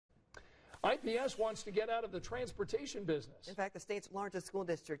IPS wants to get out of the transportation business. In fact, the state's largest school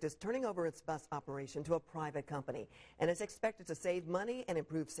district is turning over its bus operation to a private company and is expected to save money and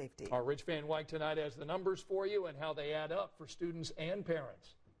improve safety. Our Rich Van Wyk tonight has the numbers for you and how they add up for students and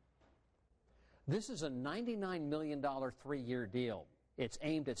parents. This is a $99 million three-year deal. It's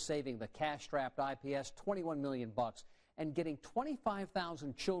aimed at saving the cash-strapped IPS $21 million and getting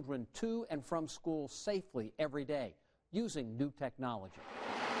 25,000 children to and from school safely every day using new technology.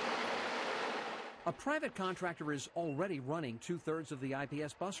 A private contractor is already running two-thirds of the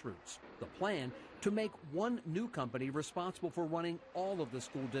IPS bus routes. The plan to make one new company responsible for running all of the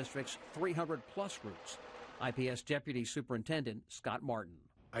school district's 300-plus routes. IPS Deputy Superintendent Scott Martin.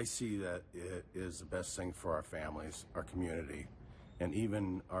 I see that it is the best thing for our families, our community, and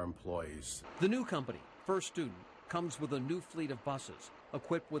even our employees. The new company, First Student, comes with a new fleet of buses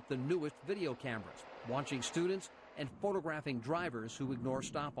equipped with the newest video cameras, watching students and photographing drivers who ignore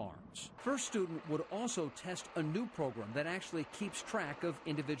stop arms. First Student would also test a new program that actually keeps track of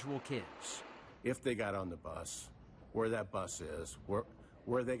individual kids. If they got on the bus, where that bus is,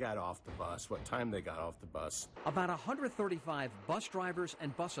 where they got off the bus, what time they got off the bus. About 135 bus drivers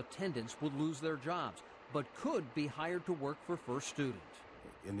and bus attendants would lose their jobs, but could be hired to work for First Student.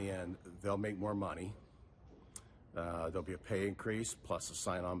 In the end, they'll make more money. There'll be a pay increase plus a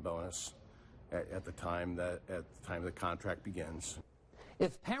sign-on bonus at the time the contract begins.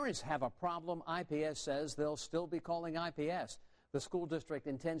 If parents have a problem, IPS says they'll still be calling IPS. The school district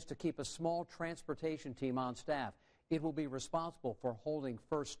intends to keep a small transportation team on staff. It will be responsible for holding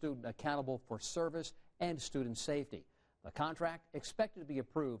First Student accountable for service and student safety. The contract expected to be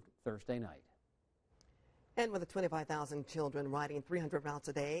approved Thursday night. And with 25,000 children riding 300 routes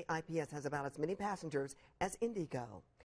a day, IPS has about as many passengers as Indigo.